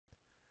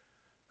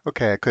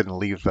Okay, I couldn't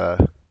leave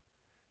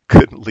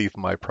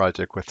my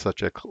project with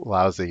such a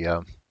lousy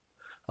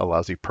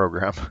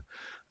program.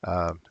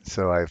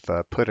 So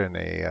I've put in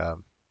a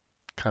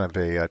kind of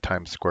a,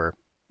 Times Square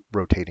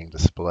rotating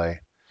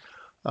display.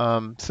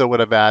 So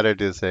what I've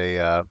added is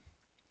a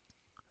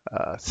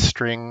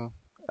string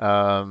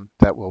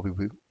that will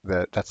be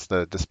that's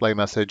the display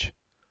message.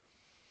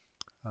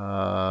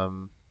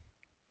 Um,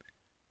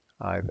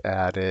 I've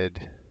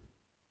added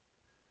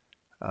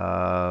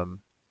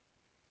um,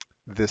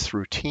 this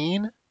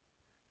routine,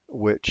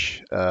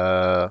 which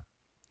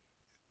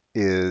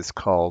is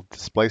called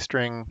display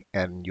string,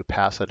 and you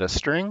pass it a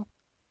string,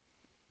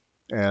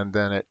 and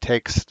then it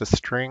takes the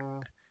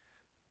string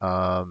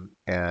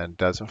and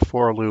does a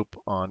for loop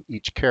on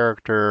each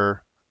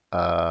character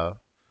uh,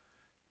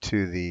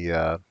 to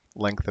the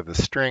length of the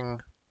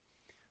string.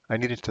 I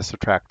needed to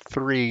subtract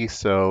 3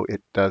 so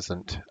it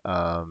doesn't,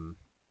 um,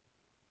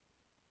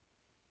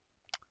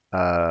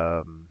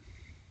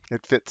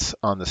 it fits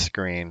on the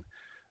screen.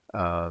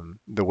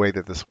 The way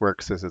that this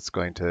works is it's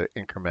going to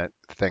increment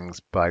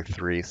things by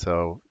 3,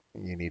 so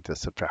you need to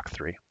subtract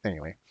 3.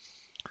 Anyway,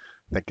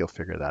 I think you'll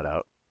figure that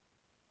out.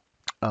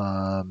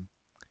 Um,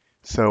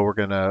 so we're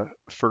going to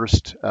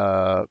first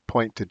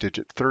point to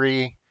digit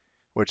 3,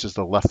 which is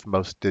the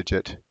leftmost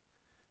digit,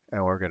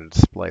 and we're going to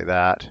display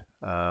that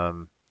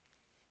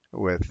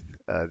with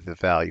the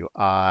value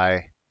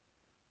I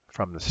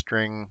from the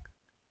string,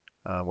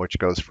 which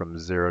goes from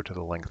 0 to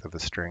the length of the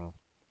string.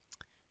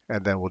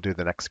 And then we'll do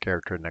the next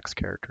character, next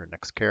character,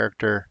 next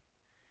character.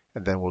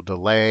 And then we'll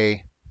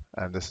delay,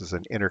 and this is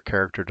an inner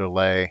character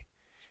delay.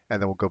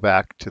 And then we'll go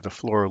back to the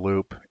floor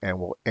loop and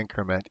we'll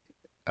increment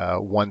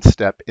one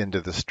step into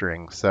the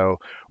string. So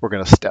we're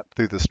going to step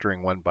through the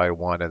string one by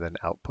one and then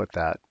output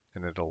that,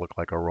 and it'll look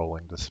like a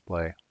rolling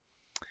display.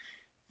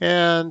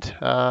 And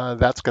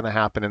that's going to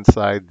happen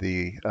inside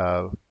the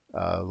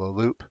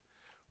loop.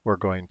 We're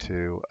going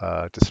to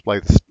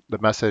display the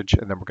message,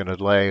 and then we're going to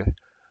delay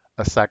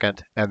a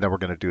second, and then we're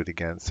going to do it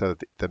again. So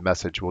the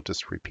message will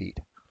just repeat.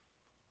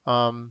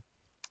 Um,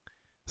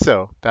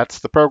 so that's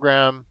the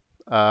program.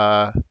 It's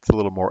a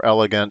little more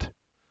elegant,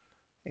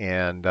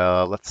 and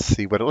let's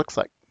see what it looks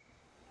like.